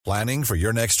Planning for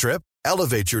your next trip?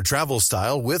 Elevate your travel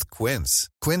style with Quince.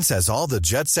 Quince has all the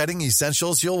jet-setting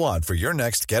essentials you'll want for your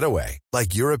next getaway,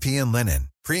 like European linen,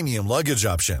 premium luggage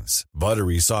options,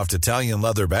 buttery soft Italian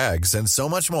leather bags, and so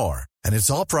much more. And it's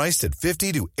all priced at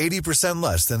 50 to 80%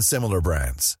 less than similar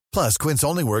brands. Plus, Quince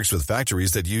only works with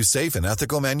factories that use safe and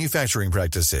ethical manufacturing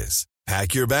practices.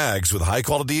 Pack your bags with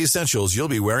high-quality essentials you'll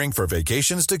be wearing for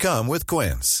vacations to come with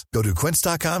Quince. Go to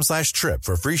quince.com/trip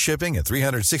for free shipping and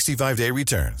 365-day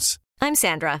returns. I'm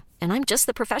Sandra, and I'm just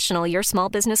the professional your small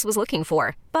business was looking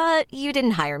for. But you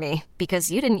didn't hire me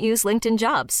because you didn't use LinkedIn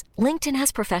Jobs. LinkedIn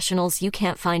has professionals you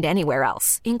can't find anywhere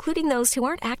else, including those who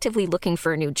aren't actively looking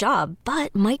for a new job,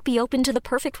 but might be open to the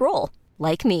perfect role,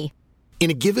 like me.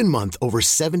 In a given month, over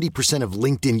 70% of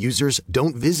LinkedIn users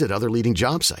don't visit other leading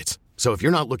job sites. So if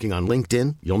you're not looking on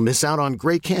LinkedIn, you'll miss out on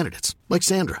great candidates like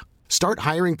Sandra. Start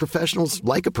hiring professionals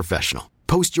like a professional.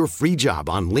 Post your free job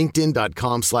on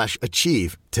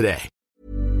linkedin.com/achieve today.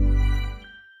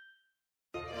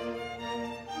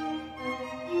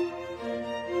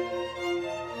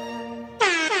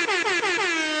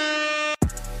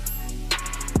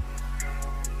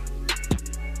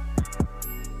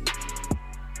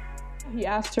 He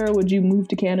asked her, would you move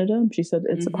to Canada? She said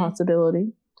it's a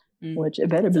possibility. Which it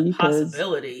better be.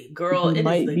 Possibility. Girl, it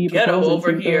is the ghetto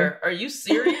over here. Are you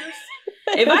serious?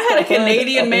 If I had a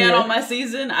Canadian man on my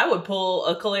season, I would pull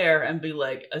a Claire and be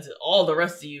like, all the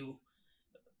rest of you,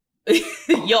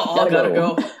 y'all all gotta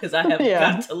go because I have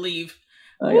got to leave.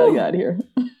 I gotta get out of here.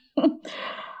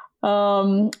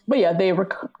 But yeah,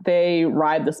 they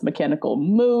ride this mechanical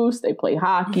moose. They play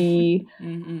hockey.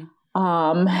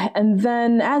 And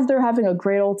then as they're having a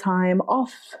great old time,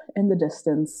 off in the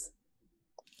distance,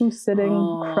 who's sitting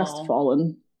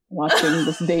crestfallen, watching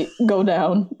this date go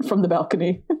down from the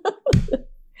balcony?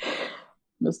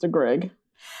 Mr. Greg.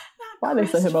 Why they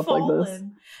set him up like this?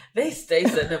 They stay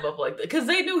setting him up like that because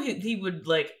they knew he would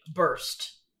like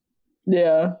burst.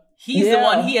 Yeah. He's the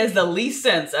one. He has the least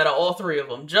sense out of all three of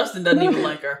them. Justin doesn't even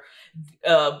like her.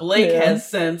 Blake has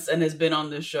sense and has been on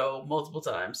this show multiple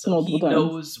times, so he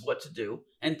knows what to do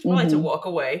and probably to walk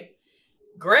away.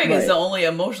 Greg is the only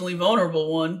emotionally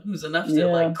vulnerable one who's enough to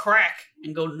like crack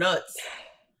and go nuts.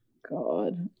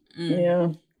 God.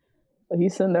 Yeah. But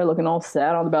he's sitting there looking all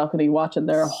sad on the balcony watching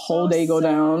their whole day go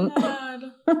down.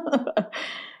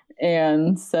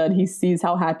 And said he sees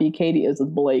how happy Katie is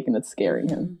with Blake and it's scaring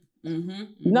him.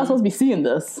 You're not supposed to be seeing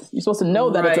this. You're supposed to know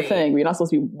that it's a thing, but you're not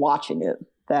supposed to be watching it.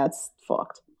 That's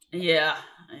fucked. Yeah.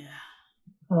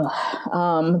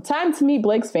 Time to meet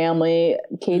Blake's family.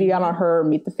 Katie got on her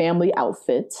meet the family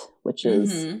outfit, which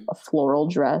is a floral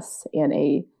dress and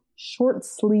a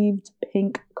short-sleeved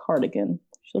pink cardigan.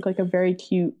 She looked like a very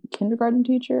cute kindergarten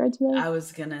teacher, I'd say. I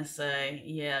was gonna say,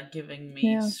 giving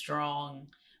me strong.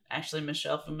 Actually,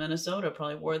 Michelle from Minnesota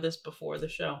probably wore this before the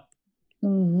show.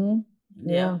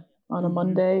 Yeah. On a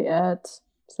Monday at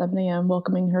 7 a.m.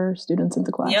 welcoming her students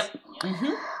into class. Yep.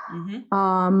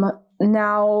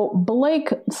 Now,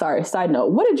 Blake, side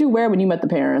note, what did you wear when you met the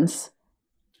parents?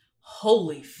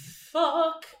 Holy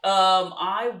fuck.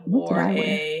 I wore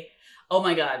oh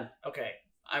my God. Okay.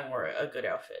 I wore a good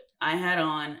outfit. I had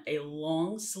on a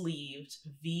long sleeved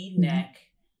V-neck,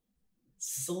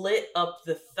 slit up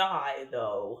the thigh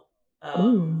though,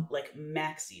 like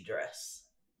maxi dress.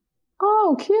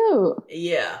 Oh, cute.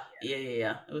 Yeah.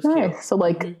 It was nice. cute. So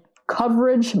like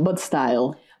coverage, but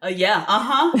style.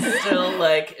 Still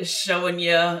like showing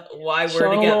you why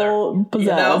we're together. A little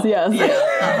pizzazz, yes.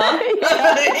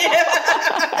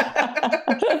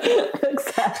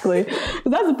 Exactly.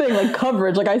 That's the thing, like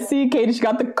coverage. Like I see Katie, she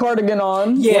got the cardigan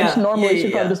on. Which normally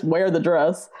she'd probably just wear the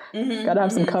dress. Gotta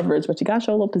have some coverage, but you gotta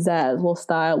show a little pizzazz, a little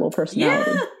style, a little personality.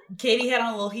 Yeah. Katie had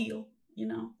on a little heel, Yeah,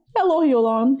 a little heel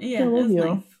on. Yeah, a little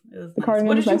heel. Nice. The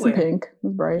cardigan was nice and pink. It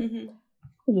was bright.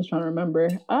 I'm just trying to remember.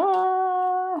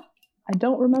 I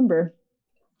don't remember.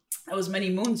 That was many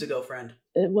moons ago, friend.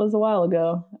 It was a while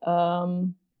ago.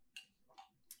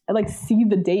 I like see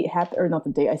the date happen, or not the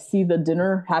date. I see the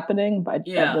dinner happening, but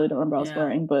I really don't remember what I was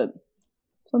wearing. But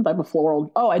some type of floral.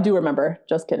 Oh, I do remember.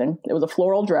 Just kidding. It was a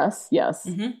floral dress. Yes,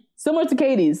 similar to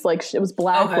Katie's. Like it was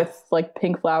black with like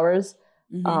pink flowers.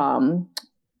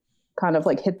 Kind of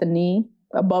like hit the knee,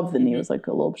 above the knee. It was like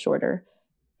a little shorter,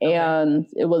 and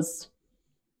it was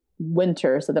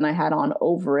winter. So then I had on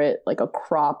over it like a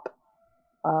crop,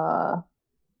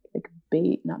 like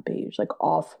not beige, like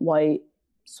off-white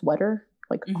sweater.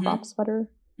 Like a crop sweater.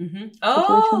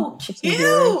 Oh,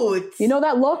 cute! You know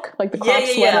that look? Like the crop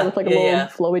sweater with like a little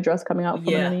flowy dress coming out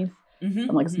from underneath.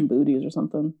 And like some booties or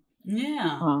something.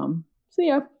 Yeah. So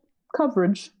yeah,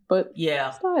 coverage, but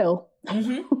style.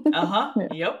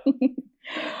 Yep.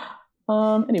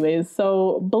 Anyways,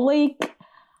 so Blake,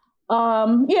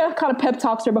 kind of pep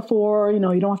talks her before, you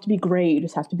don't have to be great. You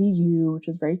just have to be you, which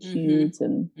is very cute.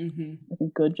 And I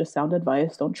think good, just sound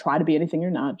advice. Don't try to be anything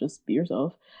you're not. Just be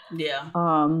yourself. Yeah.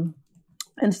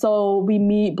 And so we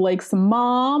meet Blake's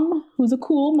mom, who's a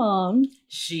cool mom.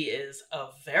 She is a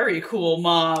very cool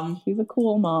mom. She's a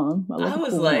cool mom. I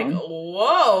was like,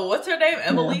 whoa, what's her name?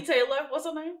 Emily Taylor? What's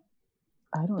her name?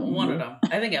 I don't know. One of them.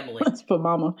 I think Emily. Let's put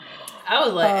mama. I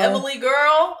was like, Emily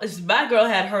girl. My girl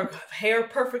had her hair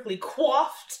perfectly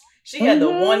coiffed. She had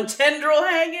the one tendril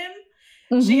hanging.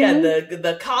 She had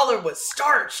the collar was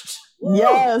starched. Woo.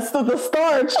 Yes, the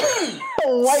starch.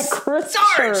 White crisp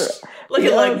starch.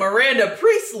 Looking like Miranda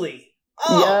Priestley.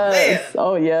 Oh, yes. Man.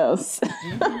 Oh, yes.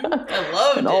 I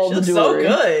loved it. She was so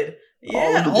good.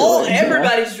 Yeah.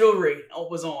 Everybody's jewelry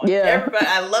was on. Yeah. Everybody.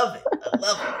 I love it.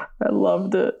 I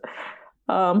loved it.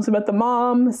 So we met the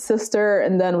mom, sister,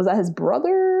 and then was that his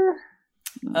brother?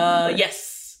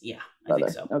 Yes. Yeah, brother. I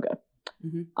think so. Okay.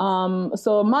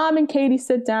 So mom and Katie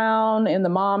sit down, and the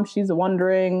mom, she's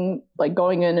wondering, like,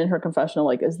 going in her confessional,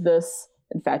 like, is this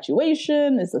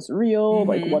infatuation? Is this real?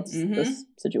 Like, what's this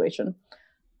situation?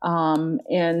 And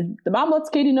the mom lets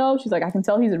Katie know. She's like, I can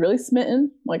tell he's really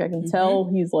smitten. Like, I can tell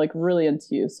he's like really into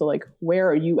you. So like, where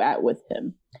are you at with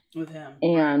him?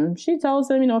 And she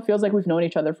tells him, it feels like we've known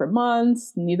each other for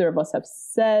months. Neither of us have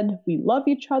said we love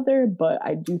each other, but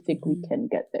I do think we can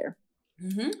get there.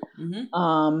 And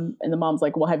the mom's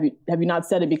like, well, have you not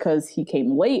said it because he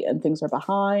came late and things are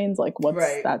behind? Like,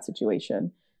 what's that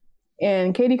situation?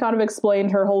 And Katie kind of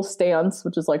explained her whole stance,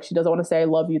 which is like, she doesn't want to say I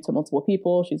love you to multiple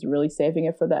people. She's really saving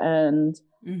it for the end.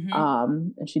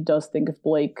 And she does think if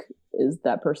Blake is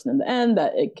that person in the end,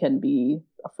 that it can be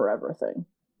a forever thing.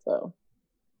 So.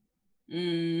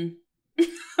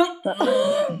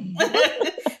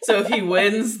 So if he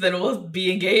wins, then we'll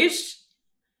be engaged?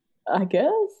 I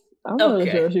guess. I'm not really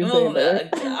sure what she was saying there.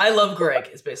 I love Greg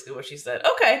is basically what she said.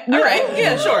 Okay. All right.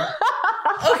 Yeah, sure.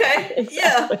 Okay. Exactly.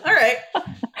 Yeah. All right.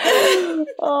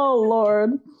 Oh,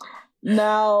 Lord.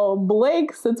 Now,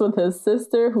 Blake sits with his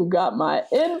sister who got my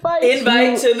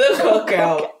invite to the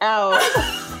cookout.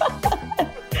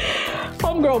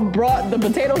 Homegirl brought the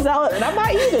potato salad, and I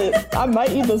might eat it. I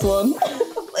might eat this one.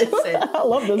 Listen, I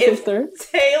love this sister.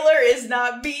 Taylor is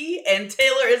not me, and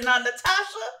Taylor is not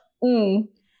Natasha.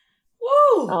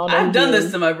 Woo! I've done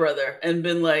this to my brother and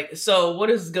been like, so what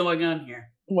is going on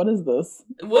here? What is this?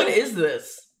 What is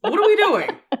this? What are we doing?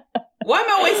 Why am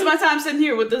I wasting my time sitting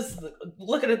here with this,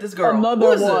 looking at this girl?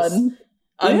 Another one.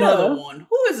 Another one.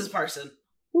 Who is this person?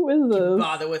 Who is this? Can't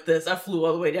bother with this. I flew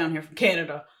all the way down here from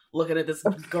Canada looking at this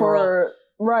girl.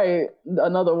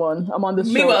 Another one. I'm on this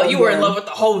show. Meanwhile, you were in love with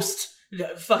the host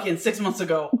fucking 6 months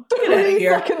ago. Get out of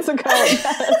here. Seconds ago.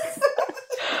 Yes.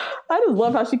 I just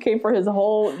love how she came for his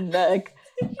whole neck,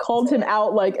 called him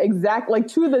out like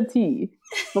to the T.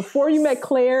 Before you met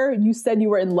Claire, you said you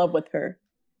were in love with her.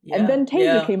 Yeah, and then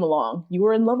Taylor came along. You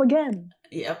were in love again.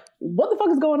 Yep. What the fuck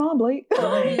is going on, Blake?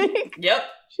 Yep.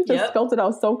 She just spelled it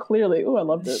out so clearly. Ooh, I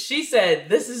loved it. She said,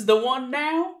 "This is the one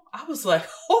now." I was like,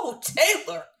 "Oh,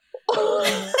 Taylor."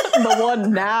 The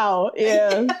one now.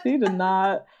 Yeah, she did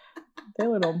not.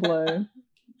 Taylor don't play.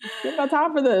 She ain't got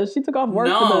time for this. She took off work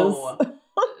for this.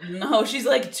 No, she's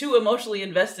like too emotionally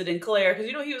invested in Claire because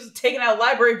he was taking out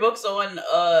library books on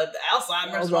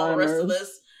Alzheimer's and all the rest of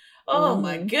this. Oh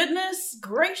my goodness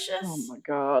gracious! Oh my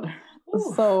god!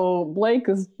 Ooh. So Blake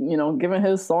is, giving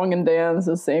his song and dance,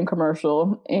 the same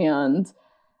commercial, and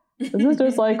the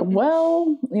sister's like,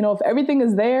 "Well, if everything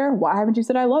is there, why haven't you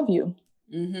said I love you?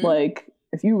 Like,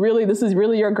 if you this is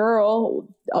really your girl,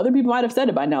 other people might have said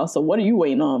it by now. So what are you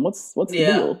waiting on? What's the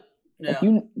deal?" Yeah.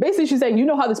 Like basically, she's saying,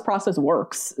 how this process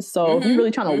works. So if you're really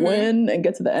trying to win and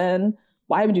get to the end,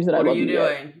 why haven't you said I love you yet?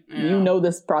 What are you doing? Yeah. You know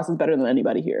this process better than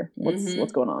anybody here.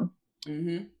 What's going on?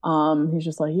 He's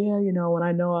just like, when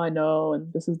I know,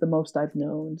 and this is the most I've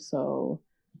known. So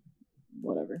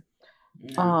whatever.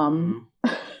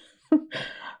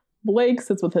 Blake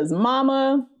sits with his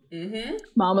mama.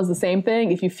 Mama's the same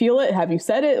thing. If you feel it, have you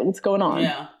said it? What's going on?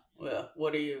 Yeah. Well,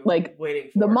 what are you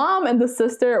waiting for? The mom and the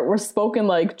sister were spoken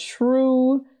like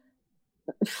true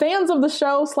fans of the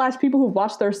show / people who've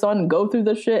watched their son go through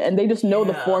this shit, and they just know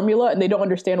the formula, and they don't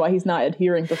understand why he's not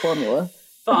adhering to formula.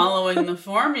 Following the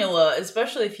formula,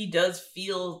 especially if he does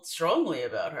feel strongly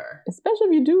about her. Especially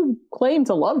if you do claim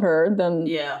to love her, then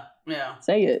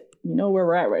say it. You know where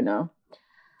we're at right now.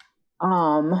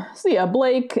 So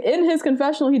Blake, in his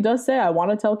confessional, he does say, I want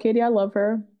to tell Katie I love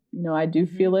her. I do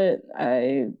feel it.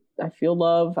 I feel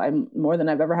love. I'm more than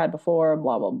I've ever had before,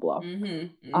 blah, blah, blah.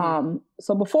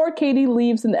 So before Katie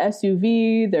leaves in the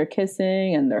SUV, they're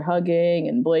kissing and they're hugging,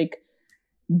 and Blake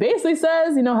basically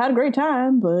says, you know, had a great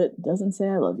time, but doesn't say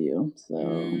I love you. So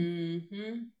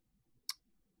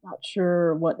not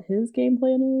sure what his game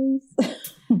plan is.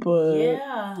 But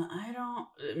yeah, I don't.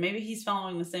 Maybe he's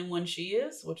following the same one she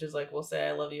is, which is like, we'll say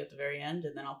I love you at the very end,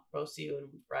 and then I'll propose to you and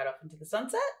ride off into the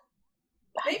sunset.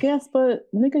 Maybe. I guess, but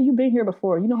nigga, you've been here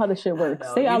before. You know how this shit works.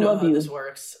 Say I love you. This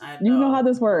works. You know how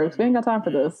this works. We ain't got time for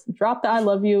this. Drop the I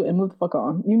love you and move the fuck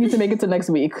on. You need to make it to next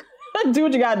week. Do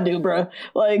what you gotta do, bro.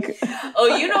 Like,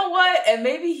 oh, you know what? And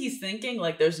maybe he's thinking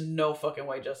like, there's no fucking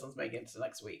way Justin's making it to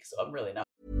next week, so I'm really not.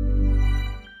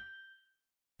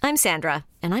 I'm Sandra,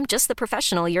 and I'm just the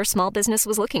professional your small business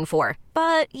was looking for.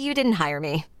 But you didn't hire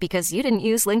me because you didn't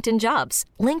use LinkedIn Jobs.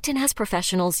 LinkedIn has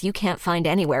professionals you can't find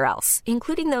anywhere else,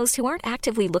 including those who aren't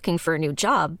actively looking for a new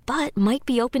job, but might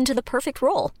be open to the perfect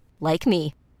role, like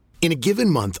me. In a given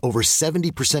month, over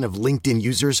 70% of LinkedIn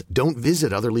users don't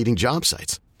visit other leading job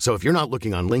sites. So if you're not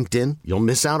looking on LinkedIn, you'll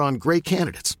miss out on great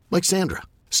candidates like Sandra.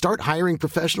 Start hiring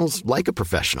professionals like a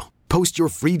professional. Post your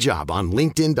free job on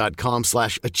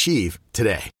linkedin.com/achieve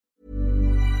today.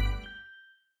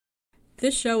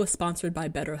 This show is sponsored by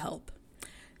BetterHelp.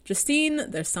 Justine,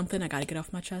 there's something I gotta get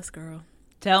off my chest, girl.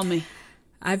 Tell me.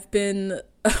 I've been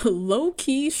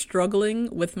low-key struggling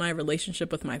with my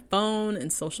relationship with my phone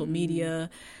and social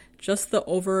media. Just the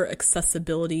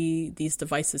over-accessibility these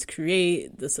devices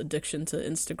create, this addiction to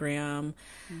Instagram,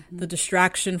 the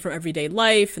distraction from everyday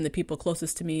life and the people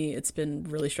closest to me, it's been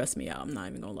really stressing me out. I'm not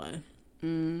even gonna lie.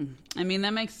 I mean,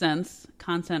 that makes sense.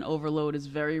 Content overload is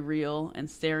very real, and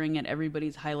staring at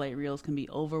everybody's highlight reels can be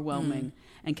overwhelming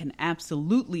and can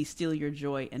absolutely steal your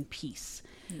joy and peace.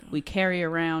 Yeah. We carry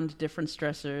around different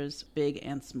stressors, big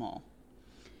and small.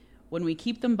 When we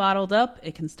keep them bottled up,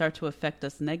 it can start to affect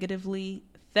us negatively.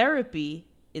 Therapy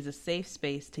is a safe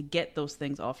space to get those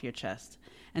things off your chest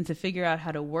and to figure out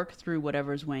how to work through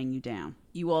whatever's weighing you down.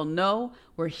 You all know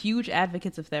we're huge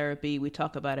advocates of therapy. We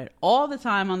talk about it all the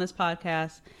time on this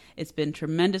podcast. It's been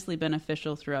tremendously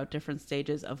beneficial throughout different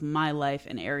stages of my life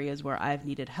and areas where I've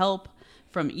needed help,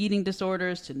 from eating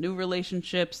disorders to new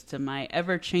relationships to my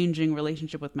ever-changing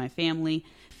relationship with my family.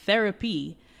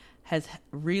 Therapy has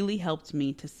really helped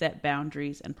me to set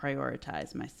boundaries and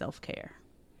prioritize my self-care.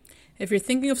 If you're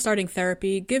thinking of starting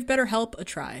therapy, give BetterHelp a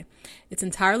try. It's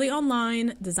entirely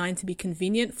online, designed to be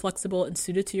convenient, flexible, and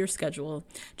suited to your schedule.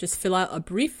 Just fill out a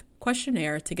brief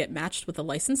questionnaire to get matched with a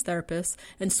licensed therapist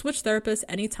and switch therapists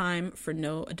anytime for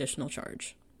no additional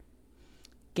charge.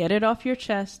 Get it off your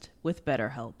chest with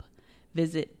BetterHelp.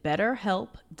 Visit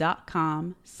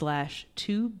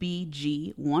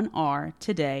betterhelp.com/2BG1R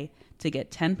today to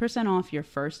get 10% off your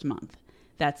first month.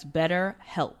 That's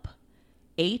BetterHelp.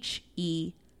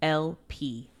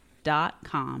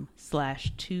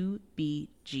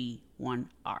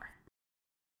 HELP.com/2BG1R.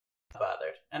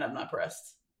 Bothered, and I'm not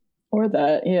pressed. Or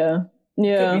that, yeah.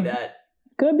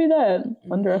 Could be that.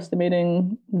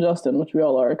 Underestimating Justin, which we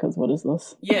all are, because what is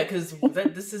this? Yeah, because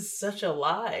this is such a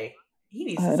lie. He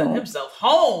needs to send himself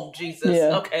home, Jesus.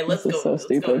 Yeah, okay, let's go. So let's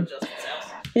stupid. Go to Justin's house.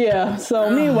 Yeah,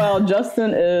 so meanwhile,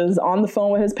 Justin is on the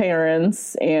phone with his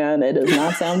parents, and it is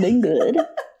not sounding good. Yo!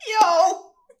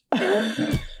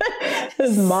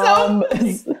 His mom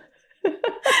is...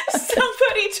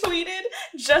 Somebody tweeted,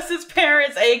 Justin's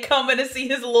parents ain't coming to see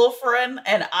his little friend,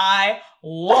 and I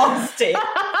lost it.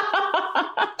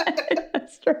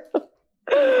 That's true.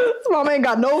 This mom ain't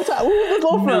got no time. Who's his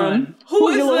little friend?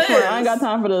 Who's your little little friend? I ain't got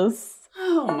time for this.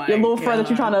 Oh my God. Your little friend that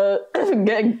you're trying to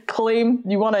get claim.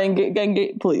 You want to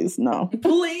get please, no.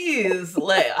 Please.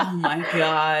 Oh my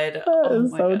God. That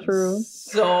is so true.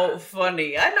 So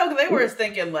funny. I know they were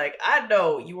thinking I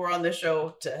know you were on the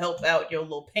show to help out your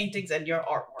little paintings and your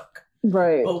artwork.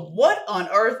 Right. But what on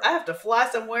earth? I have to fly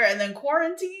somewhere and then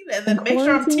quarantine and then make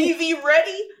sure I'm TV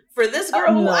ready for this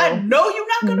girl who I know you're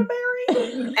not going to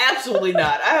marry? Absolutely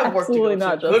not. I have work to go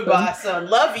to. Goodbye, son.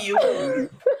 Love you.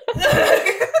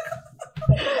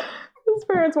 His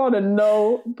parents wanted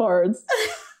no parts.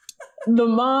 The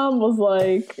mom was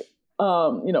like,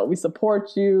 we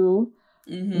support you,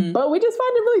 but we just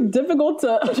find it really difficult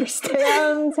to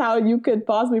understand how you could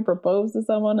possibly propose to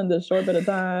someone in this short bit of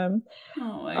time.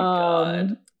 Oh my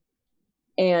God.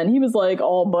 And he was like,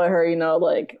 all but her,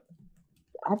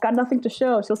 I've got nothing to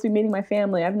show. She'll be meeting my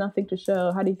family. I have nothing to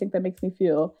show. How do you think that makes me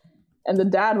feel? And the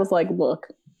dad was like, look,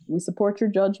 we support your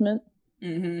judgment.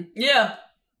 Yeah.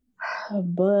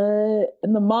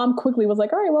 And the mom quickly was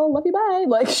like, all right, well, love you, bye.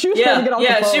 She was trying to get off the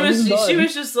phone. She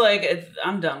was just like,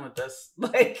 I'm done with this.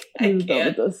 I can't.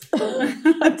 Done with this.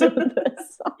 I'm done with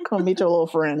this. I'm gonna meet your little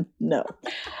friend. No.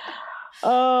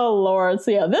 Oh Lord. So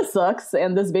yeah, this sucks,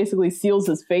 and this basically seals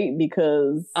his fate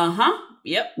because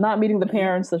Yep. Not meeting the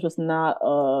parents is just not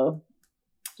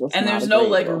And there's no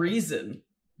like reason.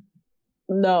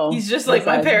 No. He's just like,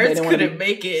 my parents couldn't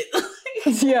make it.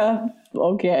 Yeah.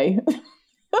 Okay.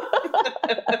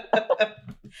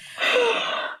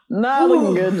 Not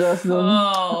looking good, Justin.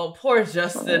 Oh, poor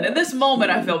Justin. In this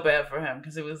moment, I felt bad for him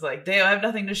because it was like, damn, I have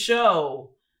nothing to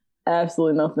show.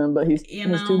 Absolutely nothing, but his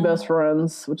two best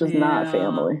friends, which is not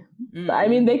family. I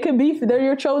mean, they're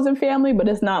your chosen family, but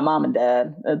it's not mom and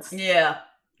dad. That's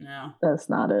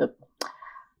not it.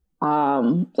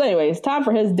 So anyways, time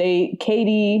for his date.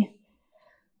 Katie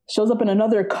shows up in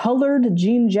another colored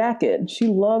jean jacket. She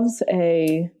loves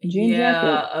a jean jacket.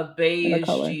 Yeah, a beige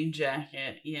jean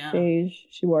jacket. Yeah. Beige.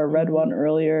 She wore a red one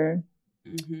earlier.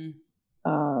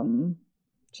 Mm-hmm.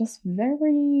 Just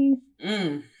very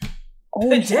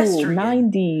old school,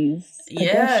 90s.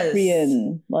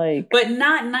 Pedestrian. Like, but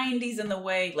not 90s in the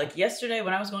way, like yesterday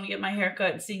when I was going to get my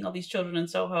haircut and seeing all these children in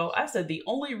Soho, I said the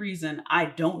only reason I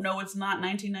don't know it's not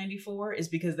 1994 is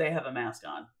because they have a mask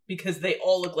on. Because they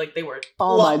all look like they were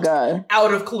out of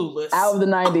Clueless. Out of the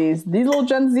 90s. These little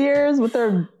Gen Zers with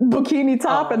their bikini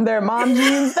top and their mom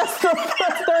jeans, that's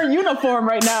their uniform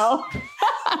right now.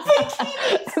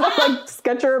 Like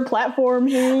Skechers platform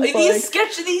shoes.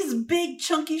 These big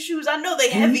chunky shoes. I know they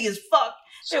heavy as fuck.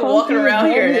 They're walking around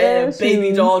here in a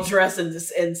baby doll dress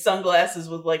and sunglasses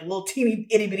with like little teeny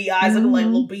itty bitty eyes looking like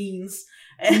little beans.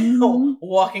 And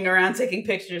walking around taking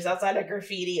pictures outside of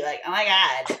graffiti, like, oh my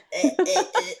God.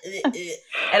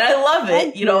 And I love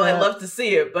it. You know, I love to see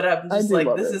it, but I'm just like,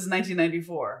 this is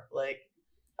 1994. Like,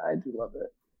 I do love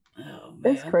it. Oh,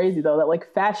 man. It's crazy, though, that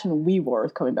like fashion we wore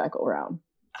is coming back around.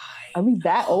 Are we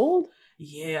that old?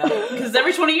 Yeah. Because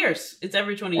every 20 years. It's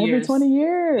every 20 years. Every 20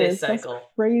 years. This cycle. That's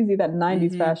crazy that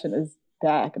 90s fashion is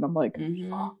back. And I'm like,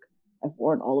 fuck, I've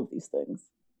worn all of these things.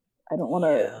 I don't want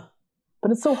to. Yeah. But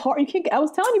it's so hard. You can't. I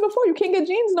was telling you before, you can't get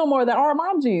jeans no more that aren't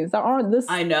mom jeans. That aren't this.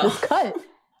 I know. This cut.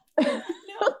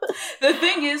 The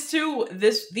thing is, too,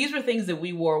 these were things that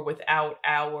we wore without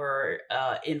our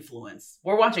influence.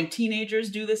 We're watching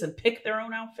teenagers do this and pick their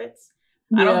own outfits.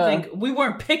 Yeah. I don't think we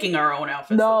weren't picking our own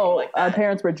outfits. No, like that. Our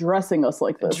parents were dressing us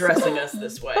like this. Dressing us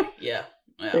this way. Yeah.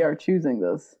 They are choosing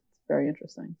this. It's very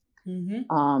interesting.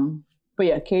 But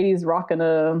yeah, Katie's rocking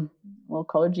a little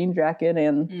colored jean jacket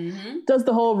and does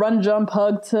the whole run, jump,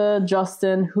 hug to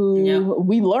Justin, who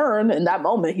we learn in that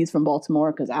moment he's from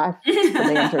Baltimore, because I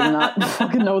did not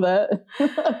fucking know that.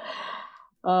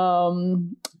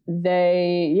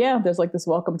 There's like this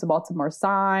welcome to Baltimore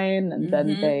sign, and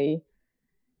then they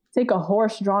take a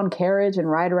horse-drawn carriage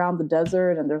and ride around the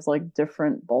desert, and there's like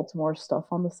different Baltimore stuff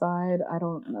on the side. I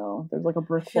don't know. There's like a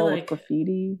brick wall of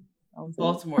graffiti.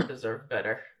 Baltimore deserved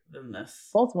better than this.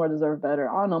 Baltimore deserved better.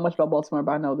 I don't know much about Baltimore,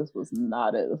 but I know this was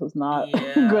not it. This was not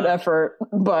good effort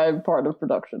by part of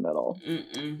production at all.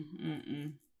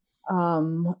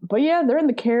 But yeah, they're in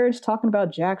the carriage talking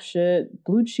about jack shit.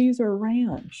 Blue cheese or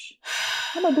ranch?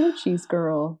 I'm a blue cheese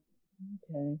girl.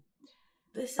 Okay.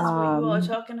 This is what you all are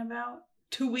talking about?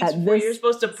 2 weeks before you're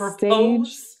supposed to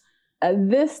propose? At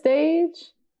this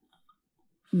stage?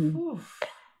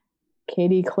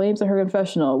 Katie claims in her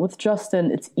confessional, with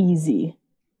Justin, it's easy.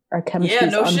 Our chemistry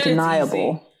is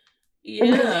undeniable.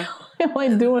 Yeah. I'm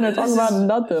like doing it, talking about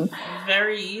nothing.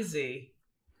 Very easy.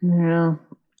 Yeah.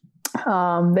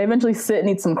 They eventually sit and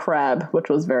eat some crab, which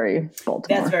was very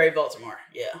Baltimore. That's very Baltimore.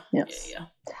 Yeah. Yes.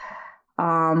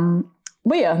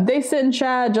 But yeah, they sit and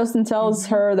chat. Justin tells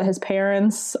her that his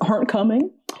parents aren't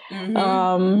coming.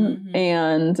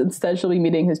 And instead she'll be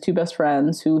meeting his two best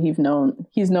friends who he's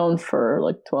known for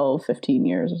like 12, 15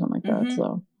 years or something like that.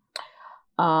 So,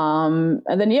 and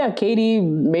then, Katie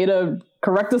made a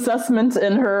correct assessment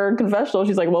in her confessional.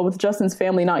 She's like, well, with Justin's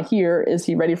family not here, is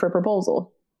he ready for a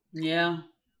proposal? Yeah.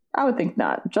 I would think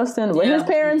not. Justin, with his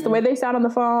parents, the way they sound on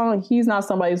the phone, he's not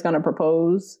somebody who's going to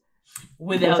propose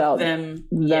without them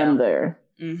there.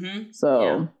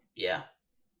 So, yeah.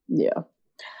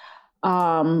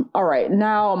 All right.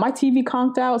 Now my TV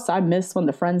conked out, so I missed when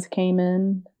the friends came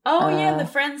in. Oh yeah, the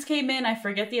friends came in. I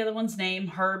forget the other one's name.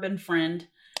 Herb and Friend.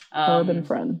 Herb and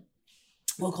Friend.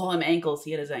 We'll call him Ankles.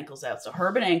 He had his ankles out. So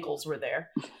Herb and Ankles were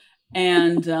there.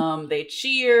 And they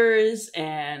cheers,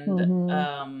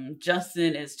 and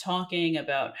Justin is talking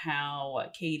about how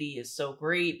Katie is so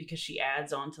great because she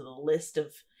adds on to the list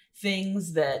of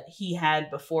things that he had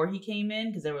before he came in,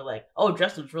 because they were like, oh,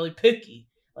 Justin's really picky,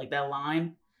 like that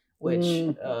line, which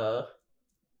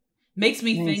makes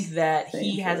me think that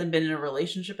he hasn't been in a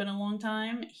relationship in a long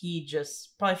time. He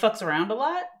just probably fucks around a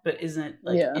lot, but isn't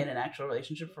in an actual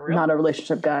relationship for real. Not a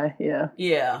relationship guy. Yeah.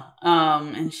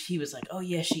 And she was like, oh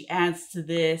yeah, she adds to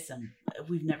this, and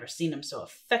we've never seen him so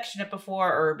affectionate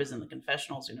before. Herb is in the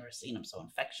confessionals. We've never seen him so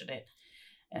affectionate.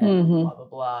 and blah, blah,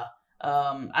 blah.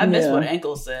 I missed what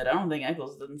Ankles said. I don't think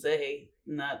Ankles didn't say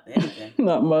not anything.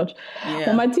 Not much. Yeah.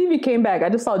 When my TV came back, I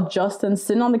just saw Justin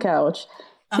sitting on the couch.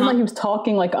 Seemed like he was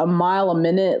talking like a mile a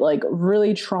minute, like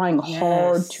really trying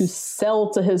hard to sell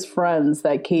to his friends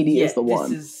that Katie is the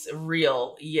one. This is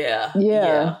real. Yeah.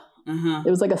 Yeah. It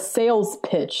was like a sales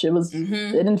pitch. It was. It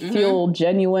didn't feel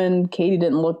genuine. Katie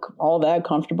didn't look all that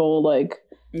comfortable. Like.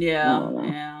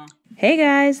 Yeah. Hey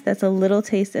guys, that's a little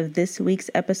taste of this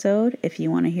week's episode. If you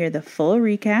want to hear the full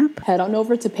recap, head on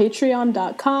over to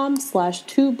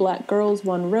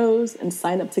patreon.com/2blackgirls1rose and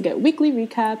sign up to get weekly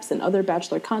recaps and other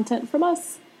Bachelor content from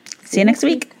us. See you next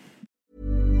week.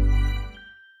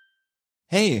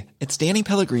 Hey, it's Danny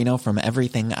Pellegrino from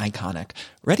Everything Iconic.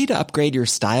 Ready to upgrade your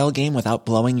style game without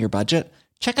blowing your budget?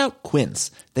 Check out Quince.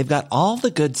 They've got all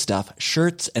the good stuff,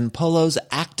 shirts and polos,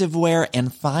 activewear,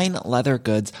 and fine leather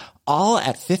goods, all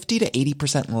at 50 to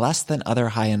 80% less than other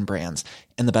high-end brands.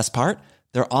 And the best part?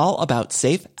 They're all about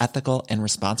safe, ethical, and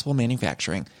responsible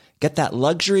manufacturing. Get that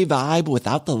luxury vibe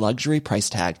without the luxury price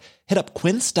tag. Hit up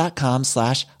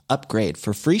quince.com/upgrade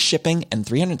for free shipping and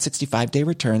 365-day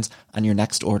returns on your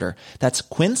next order. That's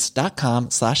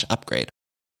quince.com/upgrade.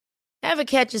 Ever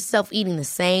catch yourself eating the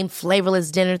same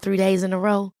flavorless dinner 3 days in a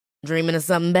row? Dreaming of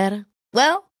something better?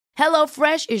 Well,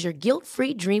 HelloFresh is your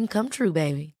guilt-free dream come true,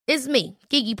 baby. It's me,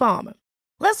 Keke Palmer.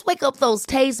 Let's wake up those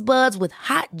taste buds with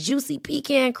hot, juicy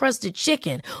pecan-crusted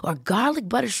chicken or garlic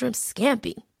butter shrimp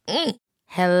scampi.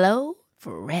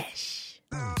 HelloFresh.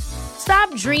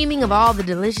 Stop dreaming of all the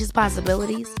delicious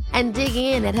possibilities and dig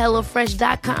in at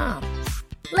HelloFresh.com.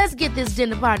 Let's get this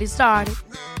dinner party started.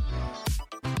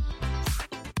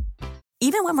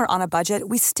 Even when we're on a budget,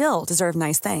 we still deserve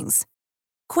nice things.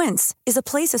 Quince is a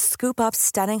place to scoop up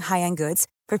stunning high-end goods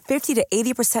for 50 to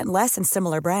 80% less than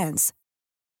similar brands.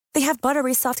 They have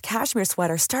buttery soft cashmere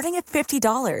sweaters starting at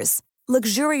 $50,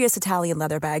 luxurious Italian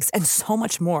leather bags, and so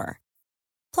much more.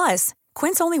 Plus,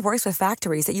 Quince only works with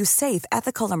factories that use safe,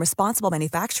 ethical, and responsible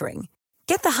manufacturing.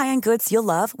 Get the high-end goods you'll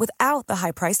love without the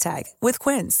high price tag with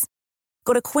Quince.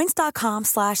 Go to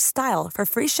quince.com/style for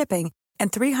free shipping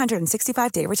and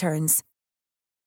 365-day returns.